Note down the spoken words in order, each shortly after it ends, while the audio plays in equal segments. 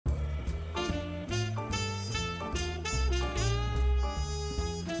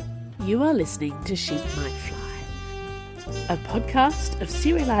You are listening to Sheep Might Fly, a podcast of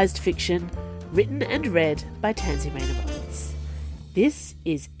serialised fiction written and read by Tansy Rayner Roberts. This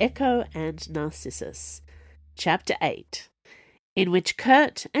is Echo and Narcissus, Chapter 8, in which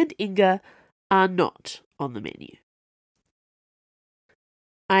Kurt and Inga are not on the menu.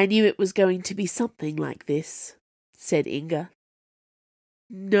 I knew it was going to be something like this, said Inga.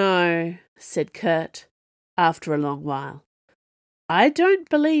 No, said Kurt, after a long while. I don't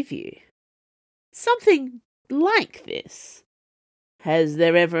believe you. Something like this. Has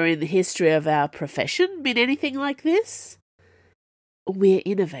there ever in the history of our profession been anything like this? We're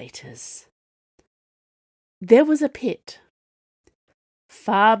innovators. There was a pit,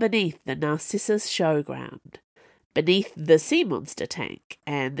 far beneath the Narcissus showground, beneath the sea monster tank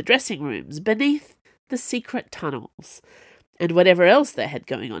and the dressing rooms, beneath the secret tunnels, and whatever else they had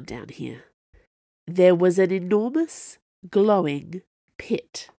going on down here. There was an enormous, glowing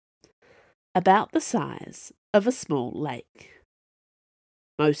pit, about the size of a small lake.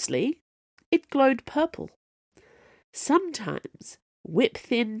 Mostly, it glowed purple. Sometimes,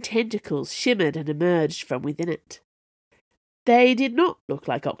 whip-thin tentacles shimmered and emerged from within it. They did not look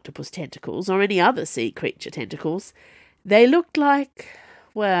like octopus tentacles or any other sea creature tentacles. They looked like,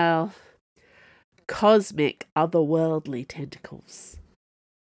 well, cosmic, otherworldly tentacles.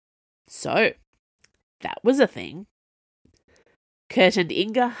 So, that was a thing. Kurt and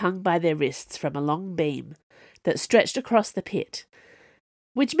Inga hung by their wrists from a long beam that stretched across the pit,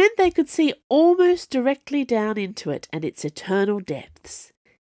 which meant they could see almost directly down into it and its eternal depths,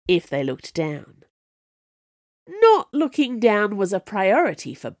 if they looked down. Not looking down was a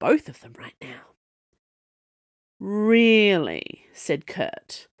priority for both of them right now. Really, said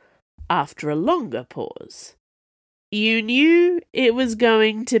Kurt, after a longer pause. You knew it was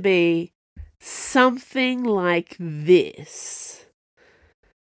going to be something like this.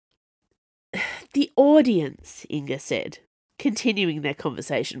 The audience, Inga said, continuing their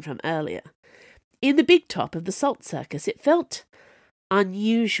conversation from earlier. In the big top of the Salt Circus, it felt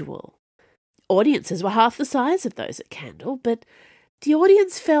unusual. Audiences were half the size of those at Candle, but the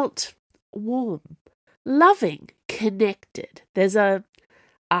audience felt warm, loving, connected. There's a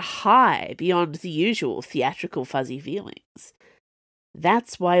high beyond the usual theatrical fuzzy feelings.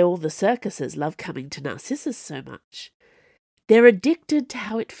 That's why all the circuses love coming to Narcissus so much. They're addicted to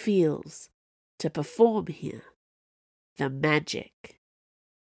how it feels to perform here. The magic.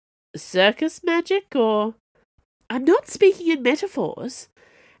 Circus magic, or? I'm not speaking in metaphors.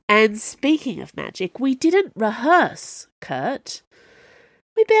 And speaking of magic, we didn't rehearse, Kurt.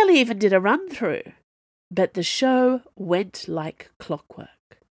 We barely even did a run-through. But the show went like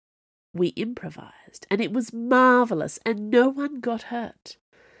clockwork. We improvised, and it was marvellous, and no one got hurt.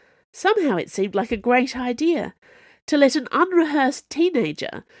 Somehow it seemed like a great idea to let an unrehearsed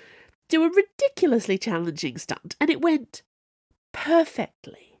teenager do a ridiculously challenging stunt, and it went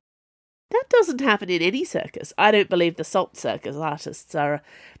perfectly. That doesn't happen in any circus. I don't believe the Salt Circus artists are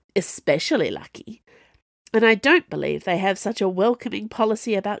especially lucky, and I don't believe they have such a welcoming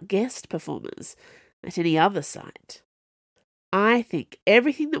policy about guest performers at any other site. I think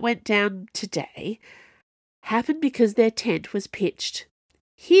everything that went down today happened because their tent was pitched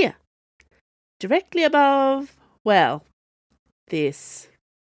here, directly above, well, this.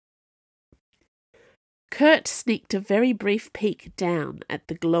 Kurt sneaked a very brief peek down at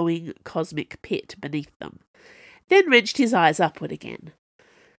the glowing cosmic pit beneath them, then wrenched his eyes upward again.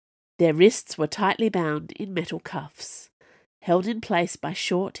 Their wrists were tightly bound in metal cuffs, held in place by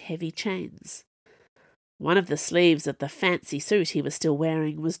short, heavy chains. One of the sleeves of the fancy suit he was still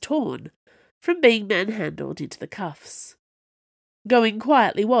wearing was torn from being manhandled into the cuffs. Going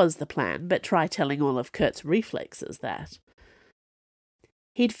quietly was the plan, but try telling all of Kurt's reflexes that.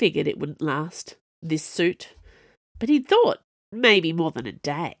 He'd figured it wouldn't last, this suit, but he'd thought maybe more than a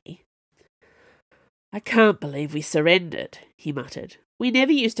day. I can't believe we surrendered, he muttered. We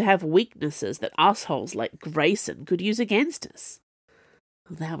never used to have weaknesses that assholes like Grayson could use against us.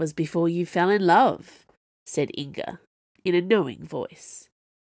 Well, that was before you fell in love, said Inga, in a knowing voice.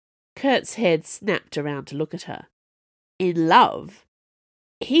 Kurt's head snapped around to look at her. In love?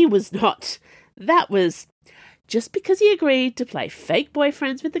 He was not. That was just because he agreed to play fake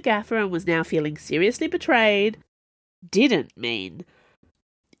boyfriends with the gaffer and was now feeling seriously betrayed. Didn't mean.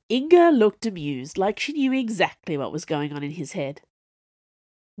 Inga looked amused, like she knew exactly what was going on in his head.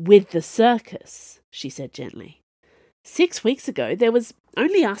 With the circus, she said gently. 6 weeks ago, there was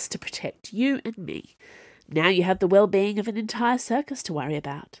only us to protect, you and me. Now you have the well-being of an entire circus to worry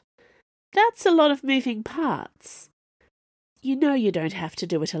about. That's a lot of moving parts. You know you don't have to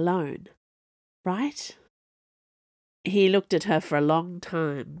do it alone, right? He looked at her for a long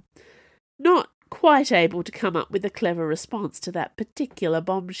time, not quite able to come up with a clever response to that particular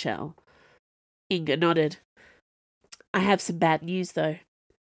bombshell. Inga nodded. I have some bad news, though.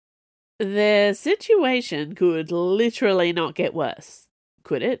 Their situation could literally not get worse,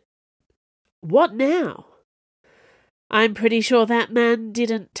 could it? What now? I'm pretty sure that man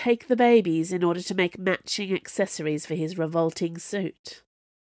didn't take the babies in order to make matching accessories for his revolting suit.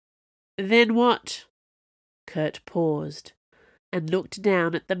 Then what? Kurt paused and looked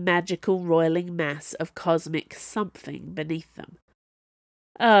down at the magical roiling mass of cosmic something beneath them.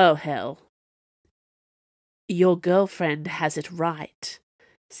 Oh, hell. Your girlfriend has it right,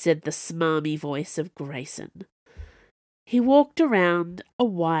 said the smarmy voice of Grayson. He walked around a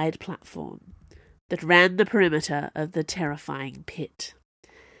wide platform that ran the perimeter of the terrifying pit.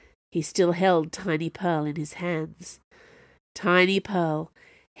 He still held Tiny Pearl in his hands. Tiny Pearl,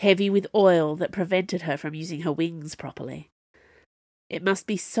 heavy with oil that prevented her from using her wings properly. It must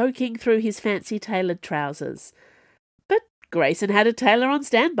be soaking through his fancy tailored trousers. But Grayson had a tailor on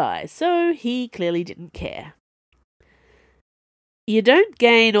standby, so he clearly didn't care. You don't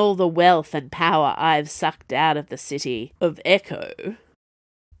gain all the wealth and power I've sucked out of the city of Echo,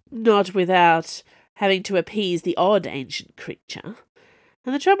 not without having to appease the odd ancient creature.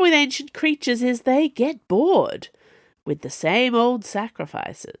 And the trouble with ancient creatures is they get bored with the same old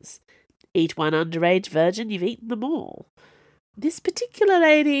sacrifices. Eat one underage virgin, you've eaten them all. This particular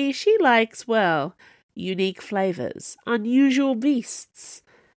lady, she likes, well, unique flavours, unusual beasts.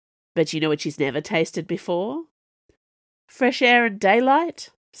 But you know what she's never tasted before? Fresh air and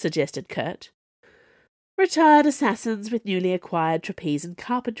daylight, suggested Kurt. Retired assassins with newly acquired trapeze and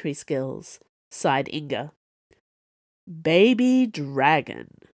carpentry skills, sighed Inga. Baby dragon,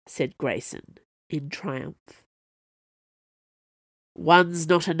 said Grayson, in triumph. One's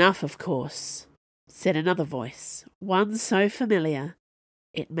not enough, of course, said another voice, one so familiar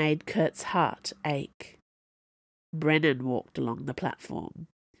it made Kurt's heart ache. Brennan walked along the platform.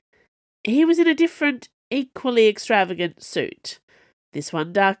 He was in a different, equally extravagant suit, this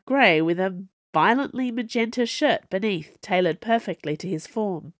one dark grey with a violently magenta shirt beneath tailored perfectly to his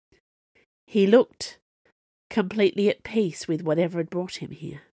form. He looked completely at peace with whatever had brought him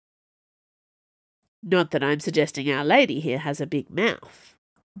here. Not that I'm suggesting our lady here has a big mouth,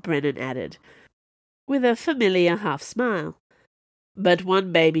 Brennan added, with a familiar half-smile. But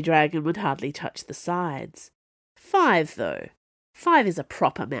one baby dragon would hardly touch the sides. 5, though. 5 is a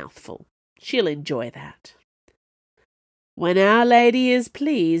proper mouthful. She'll enjoy that. When our lady is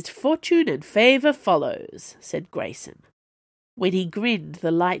pleased, fortune and favour follows, said Grayson. When he grinned,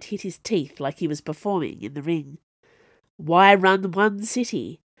 the light hit his teeth like he was performing in the ring. Why run one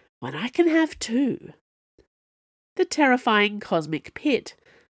city when I can have 2? The terrifying cosmic pit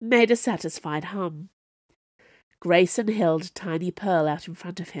made a satisfied hum. Grayson held Tiny Pearl out in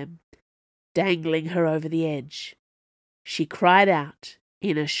front of him, dangling her over the edge. She cried out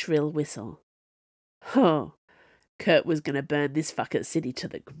in a shrill whistle. Oh, Kurt was going to burn this fucker city to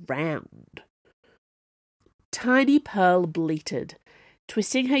the ground. Tiny Pearl bleated,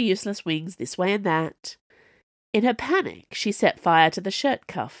 twisting her useless wings this way and that. In her panic, she set fire to the shirt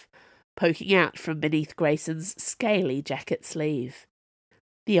cuff, poking out from beneath Grayson's scaly jacket sleeve.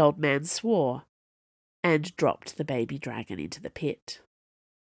 The old man swore and dropped the baby dragon into the pit.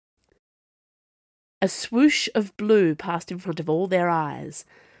 A swoosh of blue passed in front of all their eyes,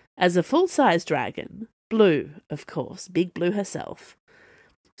 as a full-size dragon, Blue, of course, Big Blue herself,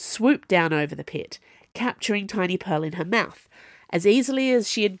 swooped down over the pit, capturing Tiny Pearl in her mouth, as easily as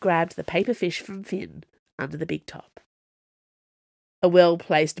she had grabbed the paper fish from Finn under the big top. A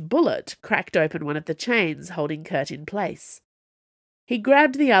well-placed bullet cracked open one of the chains holding Kurt in place. He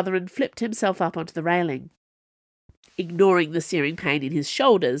grabbed the other and flipped himself up onto the railing, ignoring the searing pain in his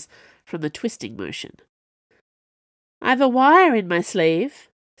shoulders from the twisting motion. I've a wire in my sleeve,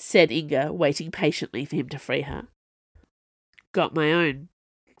 said Inga, waiting patiently for him to free her. Got my own.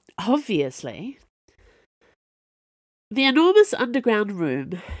 Obviously. The enormous underground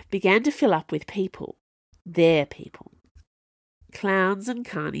room began to fill up with people. Their people. Clowns and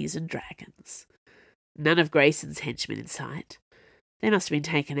carnies and dragons. None of Grayson's henchmen in sight. They must have been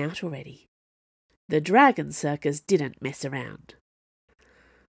taken out already. The dragon circus didn't mess around.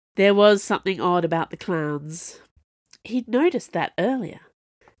 There was something odd about the clowns. He'd noticed that earlier.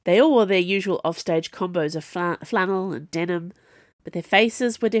 They all wore their usual offstage combos of flannel and denim, but their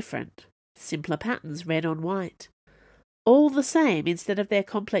faces were different. Simpler patterns, red on white. All the same instead of their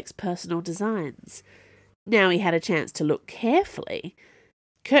complex personal designs. Now he had a chance to look carefully.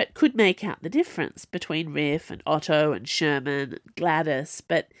 Kurt could make out the difference between Riff and Otto and Sherman and Gladys,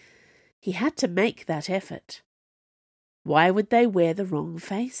 but he had to make that effort. Why would they wear the wrong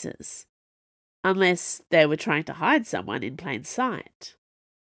faces? Unless they were trying to hide someone in plain sight.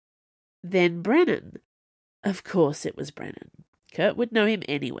 Then Brennan. Of course it was Brennan. Kurt would know him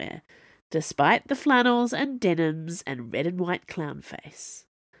anywhere, despite the flannels and denims and red and white clown face.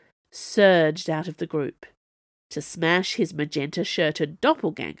 Surged out of the group to smash his magenta-shirted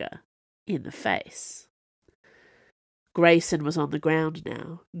doppelganger in the face. Grayson was on the ground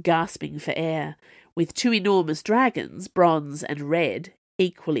now, gasping for air, with two enormous dragons, bronze and red,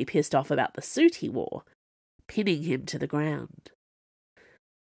 equally pissed off about the suit he wore, pinning him to the ground.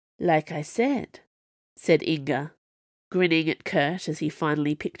 Like I said Inga, grinning at Kurt as he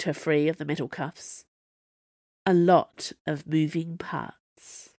finally picked her free of the metal cuffs. A lot of moving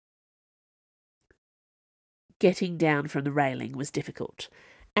parts. Getting down from the railing was difficult,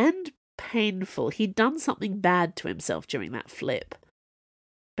 and painful. He'd done something bad to himself during that flip,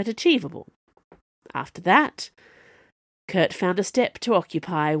 but achievable. After that, Kurt found a step to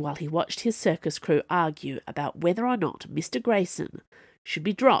occupy while he watched his circus crew argue about whether or not Mr. Grayson should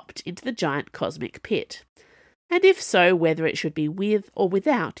be dropped into the giant cosmic pit, and if so, whether it should be with or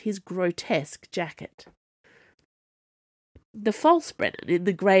without his grotesque jacket. The false Brennan in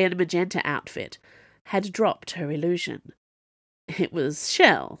the grey and magenta outfit had dropped her illusion. It was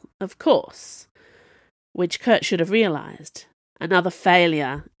Shell, of course, which Kurt should have realised. Another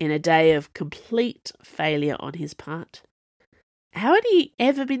failure in a day of complete failure on his part. How had he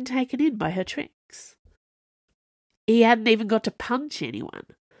ever been taken in by her tricks? He hadn't even got to punch anyone.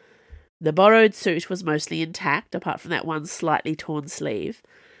 The borrowed suit was mostly intact, apart from that one slightly torn sleeve.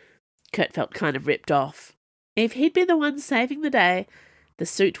 Kurt felt kind of ripped off. If he'd been the one saving the day, the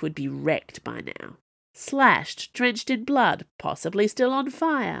suit would be wrecked by now. Slashed, drenched in blood, possibly still on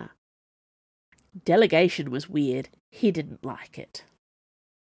fire. Delegation was weird. He didn't like it.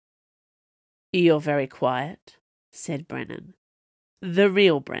 "You're very quiet," said Brennan. The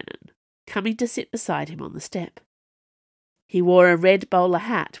real Brennan, coming to sit beside him on the step. He wore a red bowler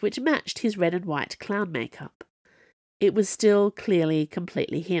hat which matched his red and white clown makeup. It was still clearly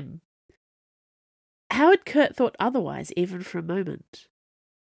completely him. How had Kurt thought otherwise even for a moment?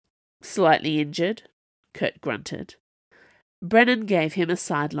 "Slightly injured," Kurt grunted. Brennan gave him a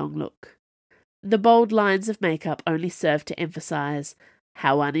sidelong look. The bold lines of makeup only served to emphasize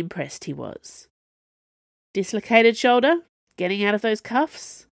how unimpressed he was. "Dislocated shoulder? Getting out of those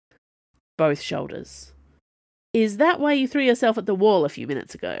cuffs?" "Both shoulders." "Is that why you threw yourself at the wall a few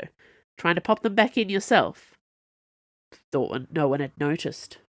minutes ago? Trying to pop them back in yourself?" Thought no one had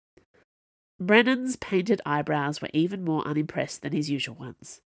noticed. Brennan's painted eyebrows were even more unimpressed than his usual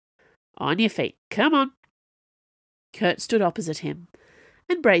ones. "On your feet, come on." Kurt stood opposite him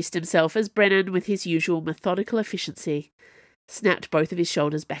and braced himself as Brennan, with his usual methodical efficiency, snapped both of his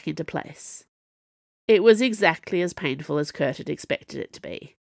shoulders back into place. It was exactly as painful as Kurt had expected it to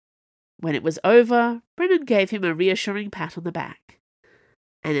be. When it was over, Brennan gave him a reassuring pat on the back,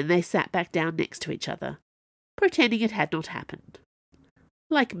 and then they sat back down next to each other, pretending it had not happened.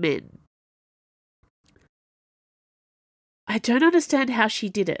 Like men. "I don't understand how she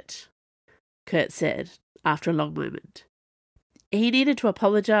did it," Kurt said, after a long moment. He needed to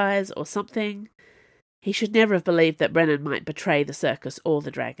apologize or something. He should never have believed that Brennan might betray the circus or the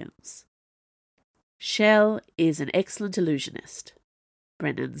dragons. "Shell is an excellent illusionist,"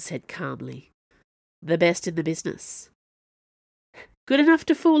 Brennan said calmly. "The best in the business." "Good enough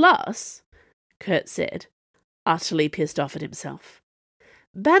to fool us?" Kurt said, utterly pissed off at himself.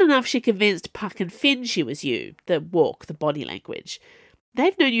 "Bad enough she convinced Puck and Finn she was you, the walk, the body language.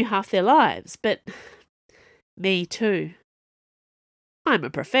 They've known you half their lives, but me too." "I'm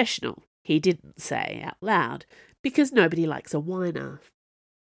a professional," he didn't say out loud, because nobody likes a whiner.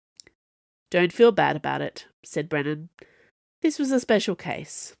 "Don't feel bad about it," said Brennan. "This was a special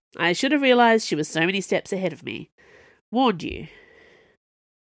case. I should have realised she was so many steps ahead of me. Warned you."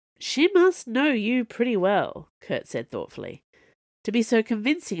 "She must know you pretty well," Kurt said thoughtfully, "to be so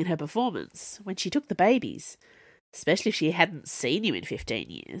convincing in her performance when she took the babies, especially if she hadn't seen you in 15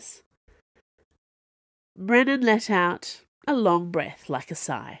 years. Brennan let out a long breath like a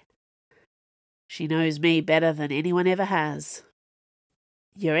sigh. "She knows me better than anyone ever has."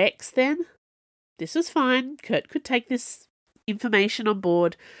 "Your ex, then?" This was fine. Kurt could take this information on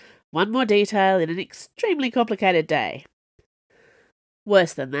board. One more detail in an extremely complicated day.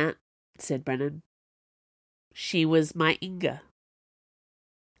 "Worse than that," said Brennan. "She was my Inga."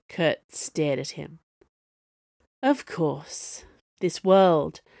 Kurt stared at him. Of course. This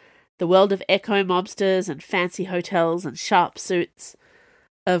world. The world of echo mobsters and fancy hotels and sharp suits.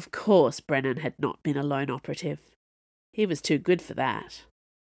 Of course Brennan had not been a lone operative. He was too good for that.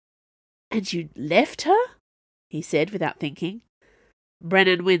 "And you left her?" he said without thinking.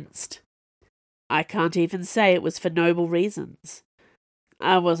 Brennan winced. I can't even say it was for noble reasons.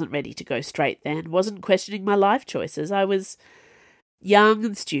 I wasn't ready to go straight then, wasn't questioning my life choices. I was young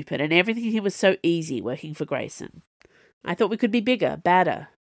and stupid, and everything here was so easy working for Grayson. I thought we could be bigger, badder,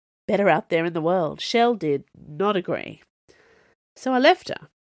 better out there in the world. Shell did not agree. So I left her,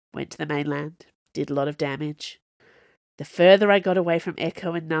 went to the mainland, did a lot of damage. The further I got away from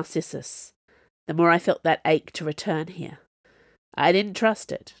Echo and Narcissus, the more I felt that ache to return here. I didn't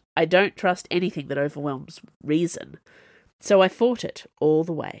trust it. I don't trust anything that overwhelms reason. So I fought it all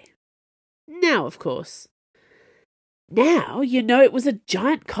the way. Now, of course. Now you know it was a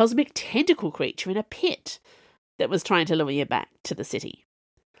giant cosmic tentacle creature in a pit that was trying to lure you back to the city.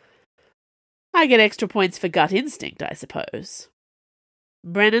 I get extra points for gut instinct, I suppose.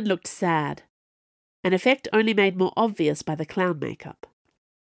 Brennan looked sad, an effect only made more obvious by the clown makeup.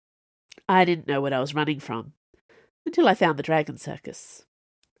 I didn't know what I was running from, until I found the Dragon Circus,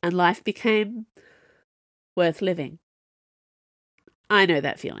 and life became worth living. I know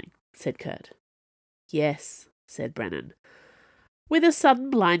that feeling, said Kurt. Yes, said Brennan, with a sudden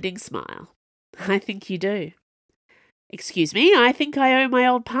blinding smile. I think you do. Excuse me, I think I owe my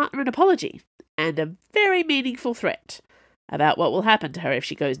old partner an apology, and a very meaningful threat about what will happen to her if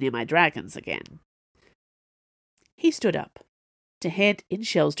she goes near my dragons again. He stood up, to head in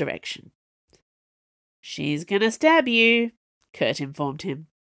Shell's direction. She's gonna stab you, Kurt informed him.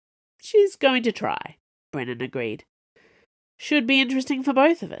 She's going to try, Brennan agreed. Should be interesting for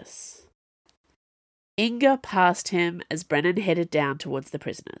both of us. Inga passed him as Brennan headed down towards the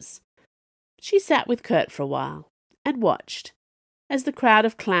prisoners. She sat with Kurt for a while and watched as the crowd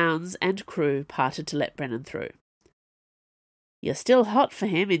of clowns and crew parted to let Brennan through. You're still hot for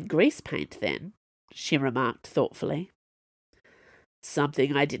him in grease paint, then, she remarked thoughtfully.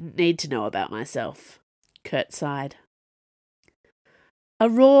 Something I didn't need to know about myself, Kurt sighed. A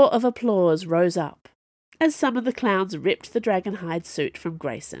roar of applause rose up as some of the clowns ripped the dragonhide suit from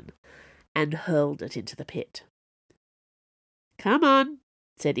Grayson and hurled it into the pit. Come on,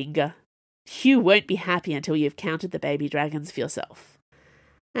 said Inga. You won't be happy until you've counted the baby dragons for yourself,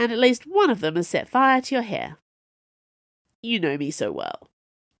 and at least one of them has set fire to your hair. You know me so well.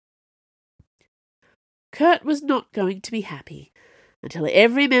 Kurt was not going to be happy until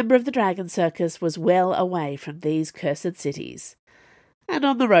every member of the Dragon Circus was well away from these cursed cities, and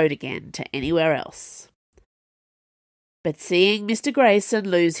on the road again to anywhere else. But seeing Mr. Grayson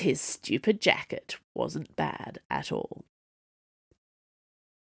lose his stupid jacket wasn't bad at all.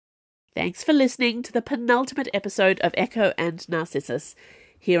 Thanks for listening to the penultimate episode of Echo and Narcissus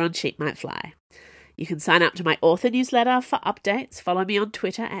here on Sheep Might Fly. You can sign up to my author newsletter for updates. Follow me on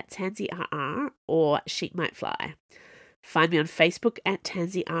Twitter at TansyRR or Sheep Might Fly. Find me on Facebook at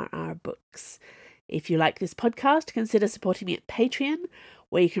TansyRR Books. If you like this podcast, consider supporting me at Patreon,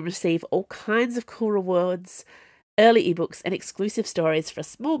 where you can receive all kinds of cool rewards, early ebooks, and exclusive stories for a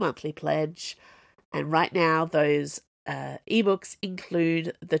small monthly pledge. And right now, those ebooks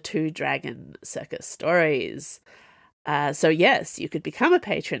include the 2 Dragon Circus stories. So yes, you could become a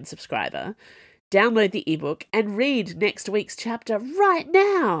Patreon subscriber, download the ebook, and read next week's chapter right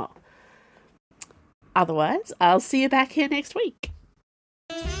now. Otherwise, I'll see you back here next week.